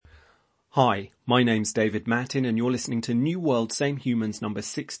Hi, my name's David Mattin and you're listening to New World Same Humans number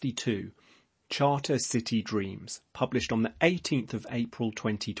 62, Charter City Dreams, published on the 18th of April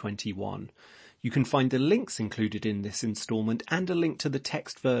 2021. You can find the links included in this instalment and a link to the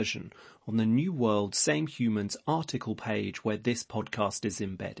text version on the New World Same Humans article page where this podcast is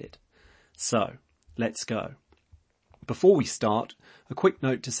embedded. So, let's go. Before we start, a quick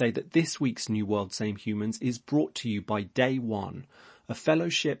note to say that this week's New World Same Humans is brought to you by Day One, a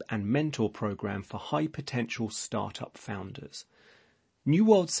fellowship and mentor program for high-potential startup founders. New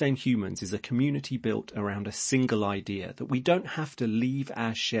World Same Humans is a community built around a single idea that we don't have to leave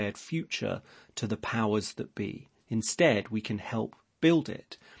our shared future to the powers that be. Instead, we can help build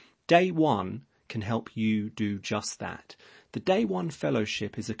it. Day One can help you do just that. The Day One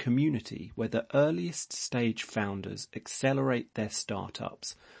Fellowship is a community where the earliest stage founders accelerate their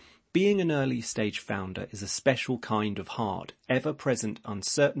startups. Being an early stage founder is a special kind of hard, ever-present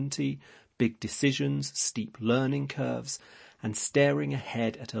uncertainty, big decisions, steep learning curves, and staring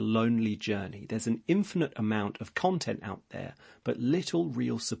ahead at a lonely journey. There's an infinite amount of content out there, but little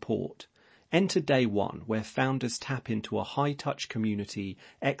real support. Enter Day One, where founders tap into a high-touch community,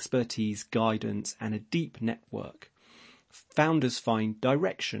 expertise, guidance, and a deep network. Founders find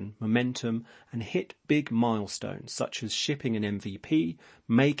direction, momentum, and hit big milestones such as shipping an MVP,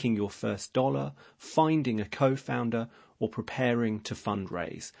 making your first dollar, finding a co-founder, or preparing to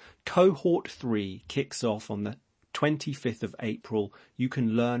fundraise. Cohort 3 kicks off on the 25th of April. You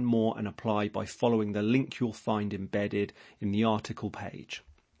can learn more and apply by following the link you'll find embedded in the article page.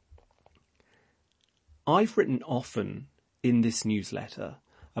 I've written often in this newsletter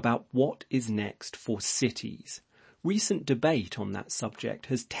about what is next for cities. Recent debate on that subject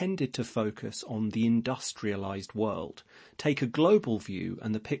has tended to focus on the industrialized world. Take a global view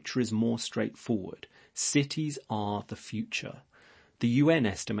and the picture is more straightforward. Cities are the future. The UN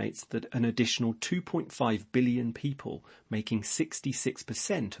estimates that an additional 2.5 billion people, making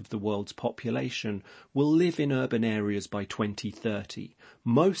 66% of the world's population, will live in urban areas by 2030.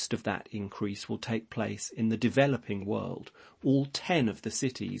 Most of that increase will take place in the developing world. All 10 of the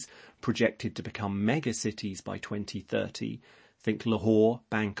cities projected to become megacities by 2030, think Lahore,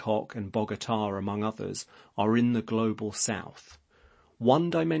 Bangkok and Bogota among others, are in the global south.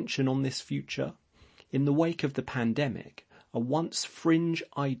 One dimension on this future? In the wake of the pandemic, a once fringe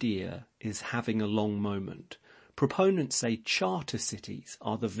idea is having a long moment. Proponents say charter cities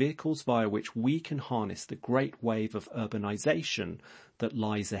are the vehicles via which we can harness the great wave of urbanization that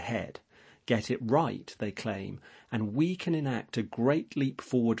lies ahead. Get it right, they claim, and we can enact a great leap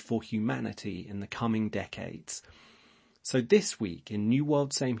forward for humanity in the coming decades. So this week in New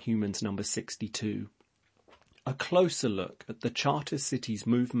World Same Humans number 62, a closer look at the Charter Cities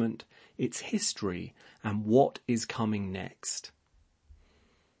movement, its history, and what is coming next.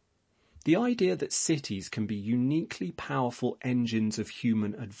 The idea that cities can be uniquely powerful engines of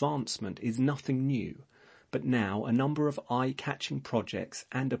human advancement is nothing new, but now a number of eye-catching projects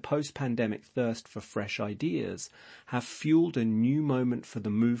and a post-pandemic thirst for fresh ideas have fueled a new moment for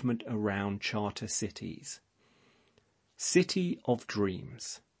the movement around charter cities. City of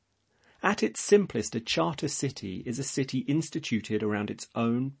Dreams. At its simplest, a charter city is a city instituted around its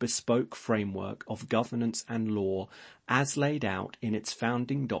own bespoke framework of governance and law as laid out in its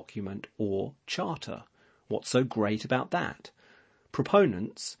founding document or charter. What's so great about that?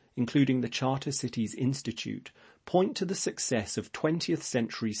 Proponents, including the Charter Cities Institute, point to the success of 20th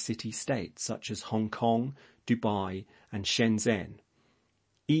century city-states such as Hong Kong, Dubai and Shenzhen.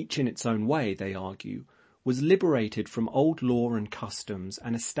 Each in its own way, they argue, was liberated from old law and customs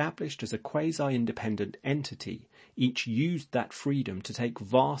and established as a quasi-independent entity. Each used that freedom to take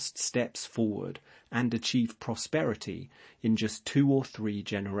vast steps forward and achieve prosperity in just 2 or 3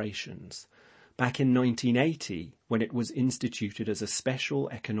 generations. Back in 1980, when it was instituted as a special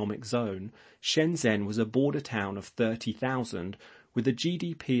economic zone, Shenzhen was a border town of 30,000 with a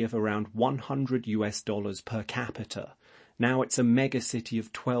GDP of around $100 per capita. Now it's a megacity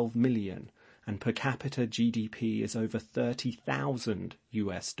of 12 million. And per capita GDP is over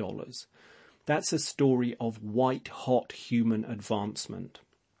 $30,000. That's a story of white-hot human advancement.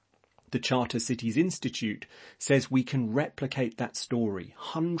 The Charter Cities Institute says we can replicate that story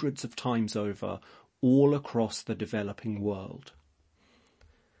hundreds of times over all across the developing world.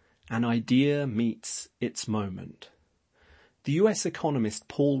 An idea meets its moment. The US economist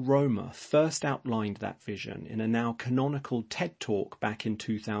Paul Romer first outlined that vision in a now canonical TED Talk back in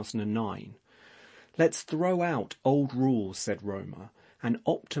 2009. Let's throw out old rules, said Romer, and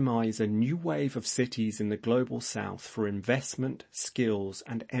optimize a new wave of cities in the global south for investment, skills,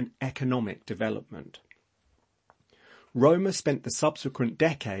 and economic development. Roma spent the subsequent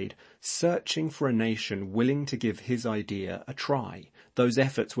decade searching for a nation willing to give his idea a try. Those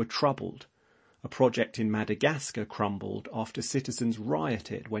efforts were troubled. A project in Madagascar crumbled after citizens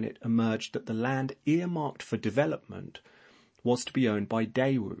rioted when it emerged that the land earmarked for development was to be owned by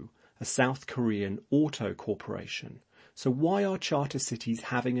Daewoo, a South Korean auto corporation. So why are charter cities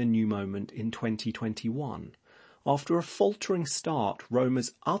having a new moment in 2021? After a faltering start,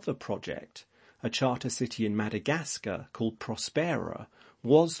 Roma's other project, a charter city in Madagascar called Prospera,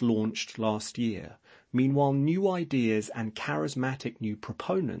 was launched last year. Meanwhile, new ideas and charismatic new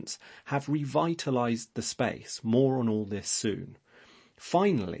proponents have revitalized the space. More on all this soon.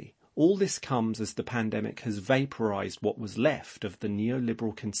 Finally, all this comes as the pandemic has vaporized what was left of the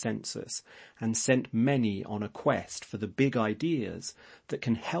neoliberal consensus and sent many on a quest for the big ideas that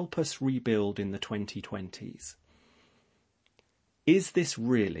can help us rebuild in the 2020s. Is this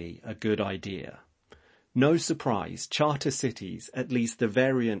really a good idea? No surprise, charter cities, at least the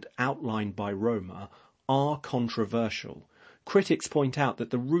variant outlined by Roma, are controversial. Critics point out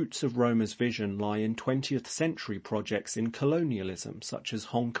that the roots of Roma's vision lie in 20th century projects in colonialism, such as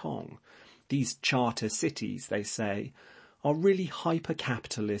Hong Kong. These charter cities, they say, are really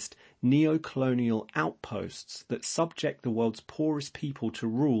hyper-capitalist, neo-colonial outposts that subject the world's poorest people to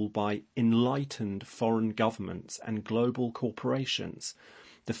rule by enlightened foreign governments and global corporations.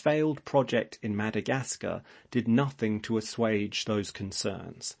 The failed project in Madagascar did nothing to assuage those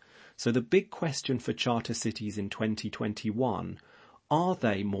concerns. So the big question for charter cities in 2021, are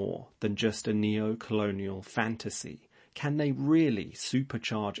they more than just a neo-colonial fantasy? Can they really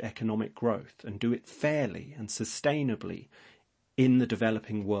supercharge economic growth and do it fairly and sustainably in the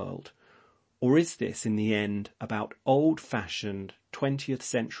developing world? Or is this, in the end, about old-fashioned 20th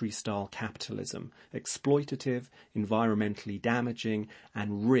century style capitalism, exploitative, environmentally damaging,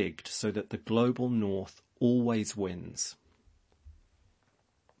 and rigged so that the global north always wins?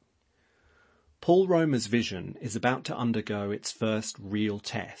 Paul Romer's vision is about to undergo its first real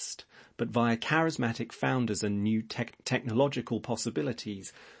test, but via charismatic founders and new technological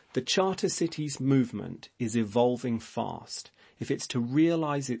possibilities, the Charter Cities movement is evolving fast. If it's to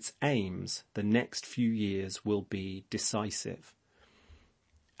realise its aims, the next few years will be decisive.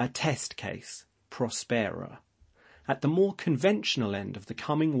 A test case, Prospera. At the more conventional end of the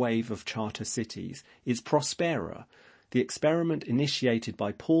coming wave of charter cities is Prospera, the experiment initiated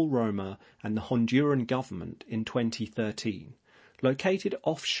by Paul Roma and the Honduran government in 2013. Located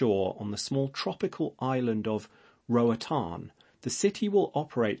offshore on the small tropical island of Roatan, the city will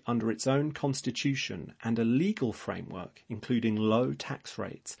operate under its own constitution and a legal framework, including low tax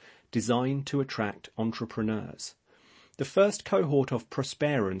rates, designed to attract entrepreneurs. The first cohort of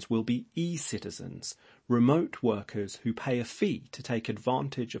Prosperans will be e-citizens, remote workers who pay a fee to take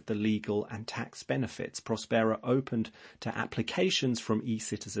advantage of the legal and tax benefits. Prospera opened to applications from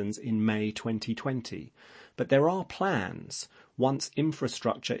e-citizens in May 2020. But there are plans, once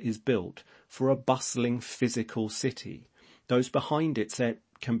infrastructure is built, for a bustling physical city. Those behind it say it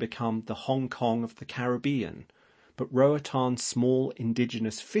can become the Hong Kong of the Caribbean. But Roatan's small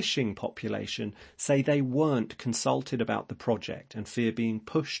indigenous fishing population say they weren't consulted about the project and fear being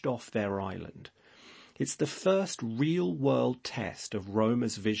pushed off their island. It's the first real-world test of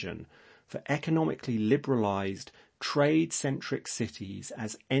Roma's vision for economically liberalised, trade-centric cities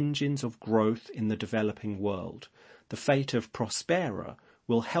as engines of growth in the developing world. The fate of Prospera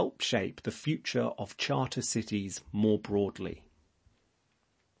will help shape the future of charter cities more broadly.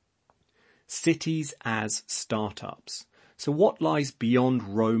 Cities as startups. So what lies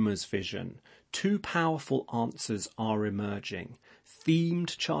beyond Roma's vision? Two powerful answers are emerging.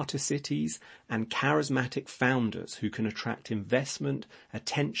 Themed charter cities and charismatic founders who can attract investment,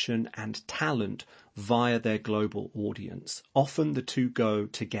 attention and talent via their global audience. Often the two go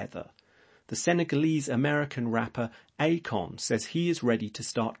together. The Senegalese-American rapper Akon says he is ready to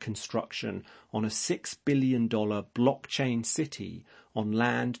start construction on a $6 billion blockchain city on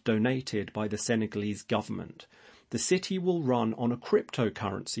land donated by the Senegalese government. The city will run on a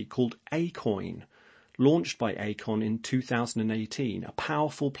cryptocurrency called Acoin, launched by Akon in 2018, a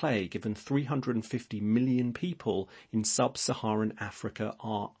powerful play given 350 million people in sub-Saharan Africa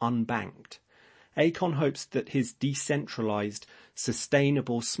are unbanked. Akon hopes that his decentralised,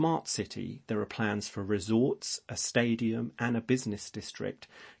 sustainable smart city, there are plans for resorts, a stadium and a business district,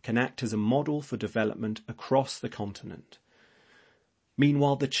 can act as a model for development across the continent.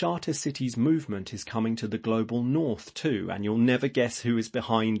 Meanwhile, the Charter Cities movement is coming to the global north too, and you'll never guess who is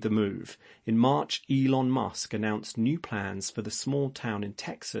behind the move. In March, Elon Musk announced new plans for the small town in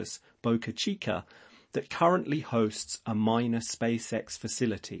Texas, Boca Chica, that currently hosts a minor SpaceX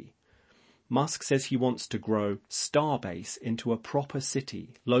facility. Musk says he wants to grow Starbase into a proper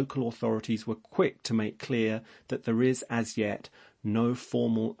city. Local authorities were quick to make clear that there is as yet no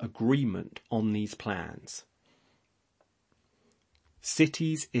formal agreement on these plans.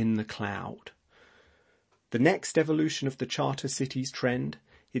 Cities in the cloud. The next evolution of the Charter Cities trend,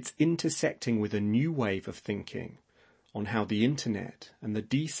 it's intersecting with a new wave of thinking on how the internet and the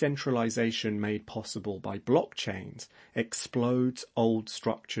decentralization made possible by blockchains explodes old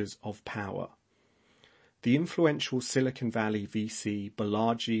structures of power. The influential Silicon Valley VC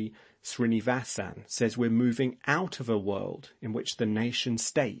Balaji Srinivasan says we're moving out of a world in which the nation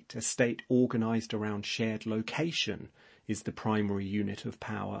state, a state organized around shared location, is the primary unit of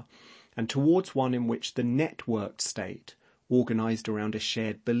power, and towards one in which the networked state, organized around a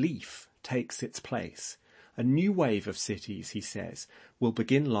shared belief, takes its place. A new wave of cities, he says, will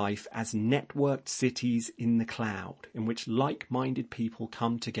begin life as networked cities in the cloud, in which like-minded people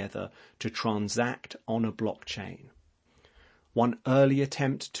come together to transact on a blockchain. One early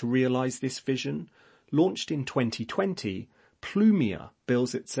attempt to realize this vision, launched in 2020, Plumia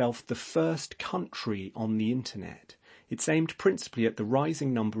bills itself the first country on the internet. It's aimed principally at the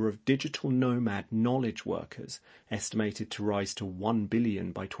rising number of digital nomad knowledge workers, estimated to rise to 1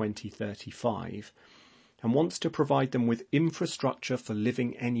 billion by 2035, and wants to provide them with infrastructure for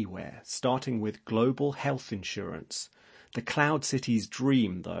living anywhere, starting with global health insurance. The Cloud Cities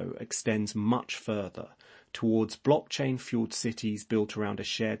dream, though, extends much further towards blockchain-fueled cities built around a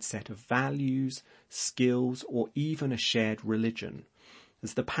shared set of values, skills, or even a shared religion.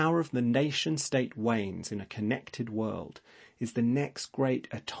 As the power of the nation-state wanes in a connected world, is the next great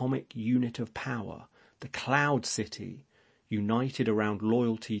atomic unit of power, the Cloud City, united around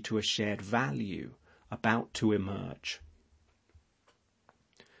loyalty to a shared value, about to emerge.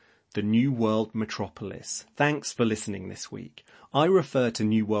 The New World Metropolis. Thanks for listening this week. I refer to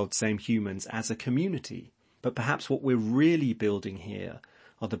New World Same Humans as a community, but perhaps what we're really building here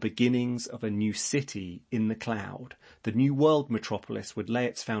are the beginnings of a new city in the cloud. The New World Metropolis would lay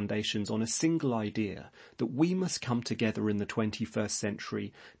its foundations on a single idea that we must come together in the 21st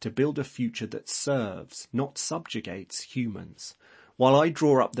century to build a future that serves, not subjugates, humans. While I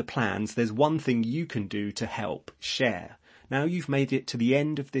draw up the plans, there's one thing you can do to help: share. Now you've made it to the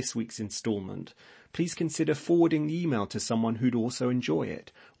end of this week's instalment, please consider forwarding the email to someone who'd also enjoy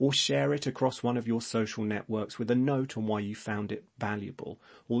it, or share it across one of your social networks with a note on why you found it valuable.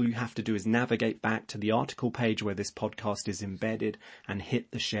 All you have to do is navigate back to the article page where this podcast is embedded and hit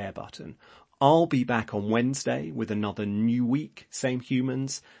the share button. I'll be back on Wednesday with another new week, Same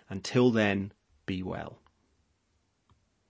Humans. Until then, be well.